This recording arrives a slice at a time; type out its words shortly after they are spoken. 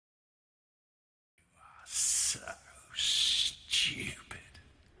So stupid.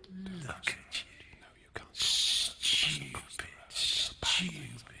 Look at you. No, you can't. Stupid. Stupid.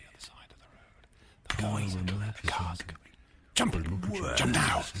 Poison to let the cars go. Jump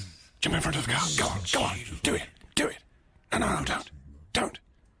now. Jump in front of the car. Go on. Do it. No, don't. Don't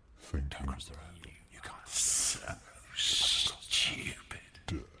cross the road. You can't. So stupid.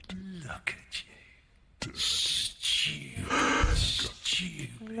 Look at you. Stupid.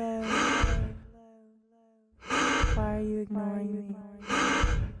 Hello. Why are you ignoring me?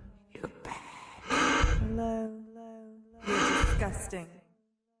 You're bad. Hello. You're disgusting.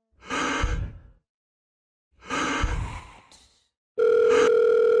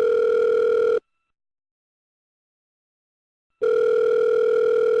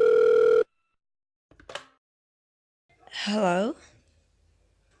 Hello?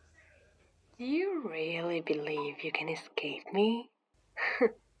 Do you really believe you can escape me?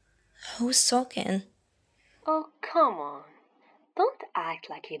 Who's talking? Oh, come on. Don't act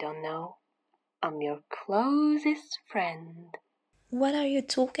like you don't know. I'm your closest friend. What are you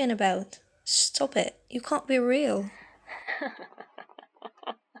talking about? Stop it. You can't be real.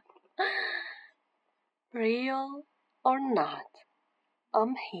 Real or not,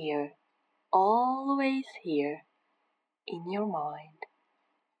 I'm here, always here, in your mind.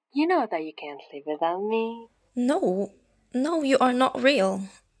 You know that you can't live without me. No, you are not real.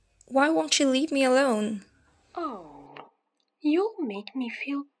 Why won't you leave me alone? Oh, you'll make me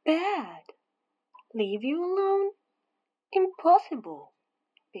feel bad. Leave you alone? Impossible,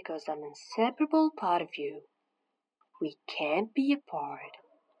 because I'm an inseparable part of you. We can't be apart.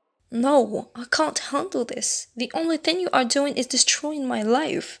 No, I can't handle this. The only thing you are doing is destroying my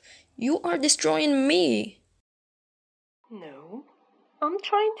life. You are destroying me. No, I'm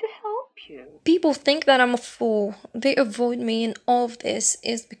trying to help you. People think that I'm a fool. They avoid me, and all of this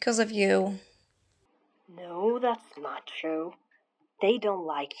is because of you. No, that's not true. They don't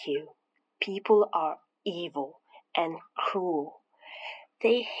like you. People are evil and cruel.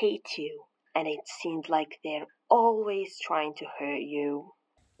 They hate you, and it seems like they're always trying to hurt you.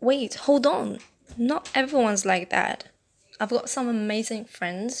 Wait, hold on. Not everyone's like that. I've got some amazing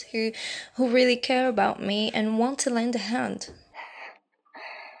friends who really care about me and want to lend a hand.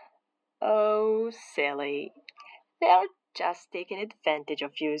 Oh, silly. They're just taking advantage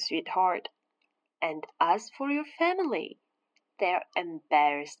of you, sweetheart. And as for your family, they're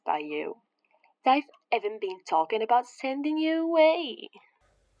embarrassed by you. They've even been talking about sending you away.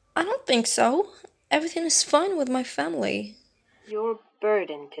 I don't think so. Everything is fine with my family. You're a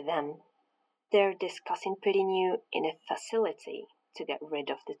burden to them. They're discussing putting you in a facility to get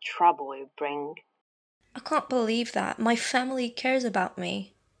rid of the trouble you bring. I can't believe that. My family cares about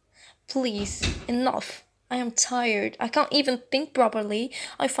me. Please, enough. I am tired. I can't even think properly.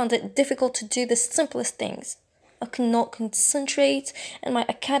 I find it difficult to do the simplest things. I cannot concentrate, and my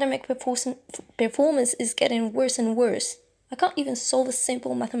academic performance is getting worse and worse. I can't even solve a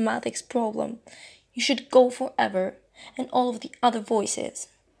simple mathematics problem. You should go forever, and all of the other voices.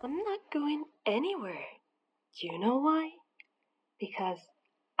 I'm not going anywhere. Do you know why? Because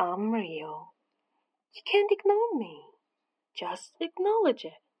I'm real. You can't ignore me. Just acknowledge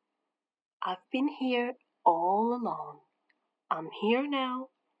it. I've been here all along. I'm here now,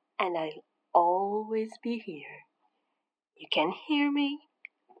 and I'll always be here. You can hear me.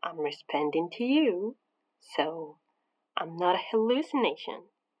 I'm responding to you. So, I'm not a hallucination.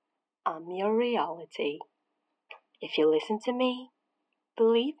 I'm your reality. If you listen to me,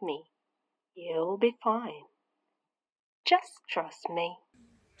 believe me, you'll be fine. Just trust me.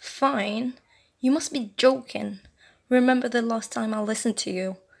 Fine? You must be joking. Remember the last time I listened to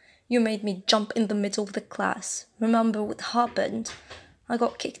you? You made me jump in the middle of the class. Remember what happened? I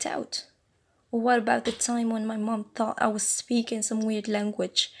got kicked out. Or what about the time when my mom thought I was speaking some weird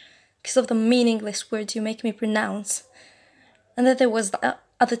language because of the meaningless words you make me pronounce? And then there was the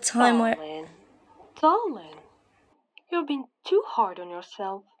other time where... Darling, you're being too hard on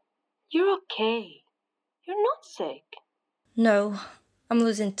yourself. You're okay. You're not sick. No, I'm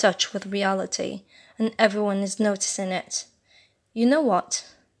losing touch with reality, and everyone is noticing it. You know what?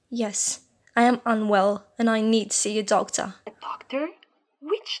 Yes, I am unwell, and I need to see a doctor. A doctor?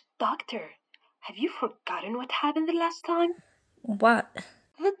 Which doctor? Have you forgotten what happened the last time? What?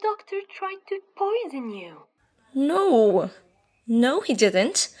 The doctor tried to poison you. No, he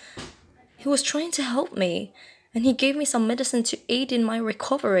didn't. He was trying to help me, and he gave me some medicine to aid in my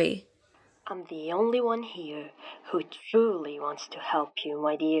recovery. I'm the only one here who truly wants to help you,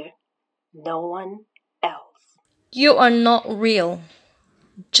 my dear. No one else. You are not real.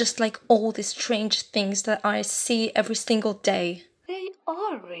 Just like all these strange things that I see every single day. They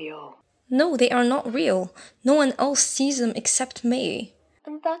are real. No, they are not real. No one else sees them except me.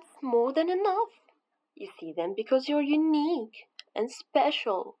 And that's more than enough. You see them because you're unique and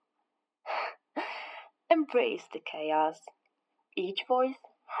special. Embrace the chaos. Each voice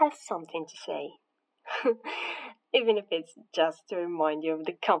has something to say. Even if it's just to remind you of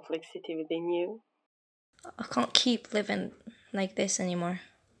the complexity within you. I can't keep living like this anymore.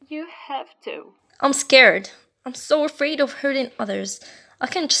 You have to. I'm scared. I'm so afraid of hurting others. I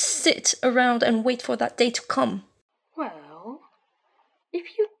can't just sit around and wait for that day to come. Well, if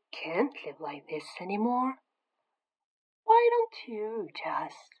you can't live like this anymore, why don't you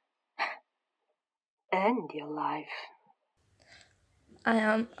just end your life? I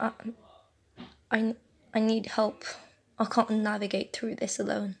am. I need help. I can't navigate through this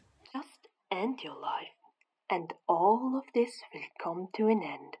alone. Just end your life, and all of this will come to an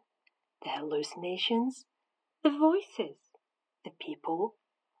end. The hallucinations, the voices, the people,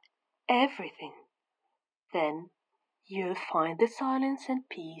 everything. Then you'll find the silence and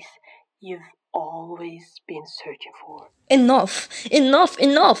peace you've always been searching for. Enough! Enough!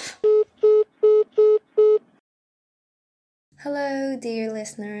 Enough! Hello, dear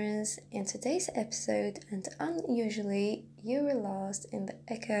listeners. In today's episode, and unusually, you were lost in the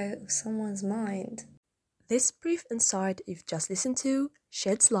echo of someone's mind. This brief insight you've just listened to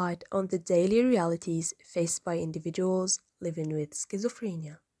sheds light on the daily realities faced by individuals living with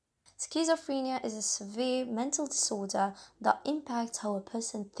schizophrenia. Schizophrenia is a severe mental disorder that impacts how a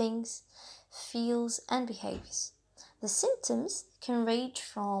person thinks, feels, and behaves. The symptoms can range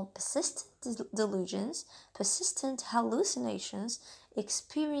from persistent delusions, persistent hallucinations,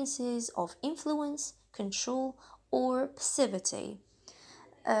 experiences of influence, control, or passivity.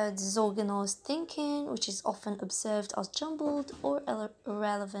 Disorganized thinking, which is often observed as jumbled or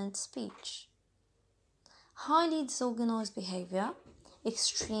irrelevant speech. Highly disorganized behavior,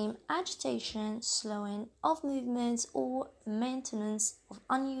 extreme agitation, slowing of movements, or maintenance of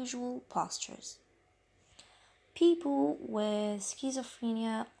unusual postures. People with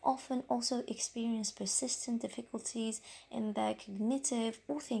schizophrenia often also experience persistent difficulties in their cognitive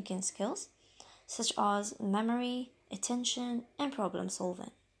or thinking skills, such as memory, attention, and problem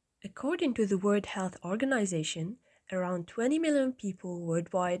solving. According to the World Health Organization, around 20 million people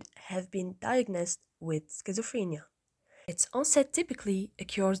worldwide have been diagnosed with schizophrenia. Its onset typically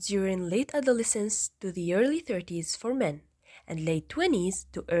occurs during late adolescence to the early 30s for men and late 20s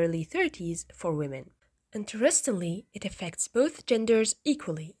to early 30s for women. Interestingly, it affects both genders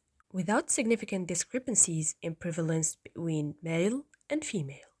equally, without significant discrepancies in prevalence between male and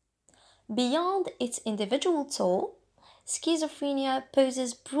female. Beyond its individual toll, schizophrenia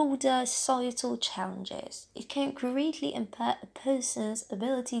poses broader societal challenges. It can greatly impair a person's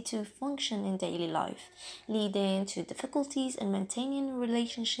ability to function in daily life, leading to difficulties in maintaining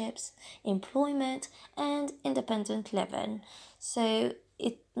relationships, employment, and independent living. So,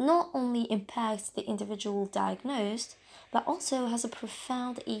 it not only impacts the individual diagnosed, but also has a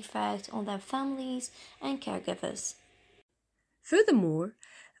profound effect on their families and caregivers. Furthermore,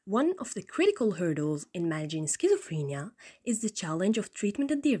 one of the critical hurdles in managing schizophrenia is the challenge of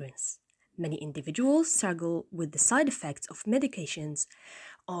treatment adherence. Many individuals struggle with the side effects of medications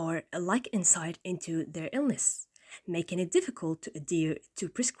or a lack insight into their illness, making it difficult to adhere to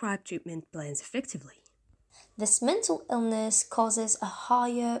prescribed treatment plans effectively. This mental illness causes a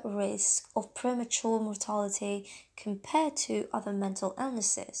higher risk of premature mortality compared to other mental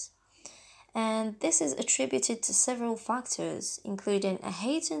illnesses. And this is attributed to several factors, including a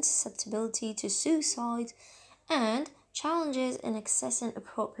heightened susceptibility to suicide and challenges in accessing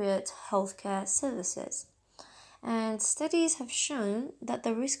appropriate healthcare services. And studies have shown that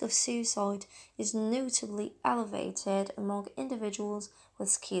the risk of suicide is notably elevated among individuals with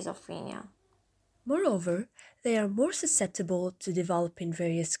schizophrenia. Moreover, they are more susceptible to developing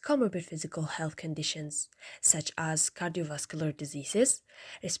various comorbid physical health conditions, such as cardiovascular diseases,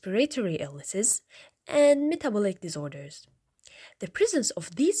 respiratory illnesses, and metabolic disorders. The presence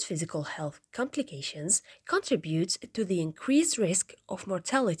of these physical health complications contributes to the increased risk of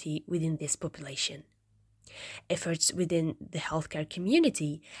mortality within this population. Efforts within the healthcare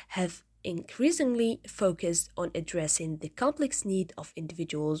community have increasingly focused on addressing the complex need of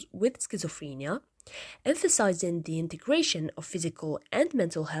individuals with schizophrenia, emphasizing the integration of physical and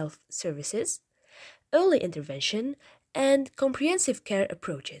mental health services, early intervention, and comprehensive care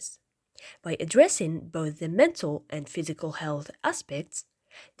approaches. By addressing both the mental and physical health aspects,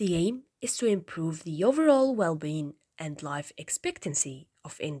 the aim is to improve the overall well being and life expectancy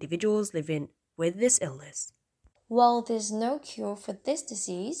of individuals living with this illness. While there's no cure for this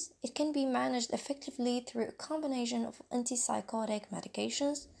disease, it can be managed effectively through a combination of antipsychotic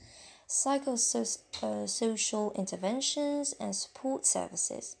medications, psychosocial interventions, and support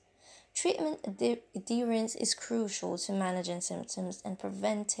services. Treatment adherence is crucial to managing symptoms and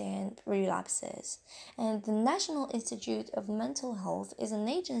preventing relapses. And the National Institute of Mental Health is an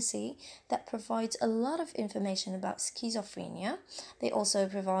agency that provides a lot of information about schizophrenia. They also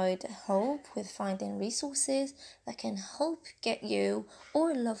provide help with finding resources that can help get you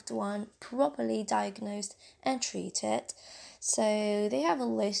or a loved one properly diagnosed and treated. So they have a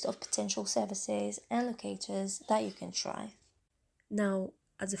list of potential services and locators that you can try. Now,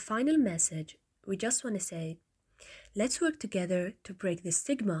 as a final message, we just want to say let's work together to break the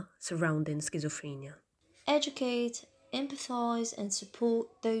stigma surrounding schizophrenia. Educate, empathize, and support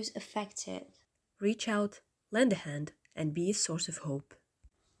those affected. Reach out, lend a hand, and be a source of hope.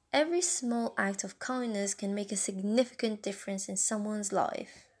 Every small act of kindness can make a significant difference in someone's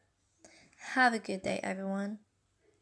life. Have a good day, everyone.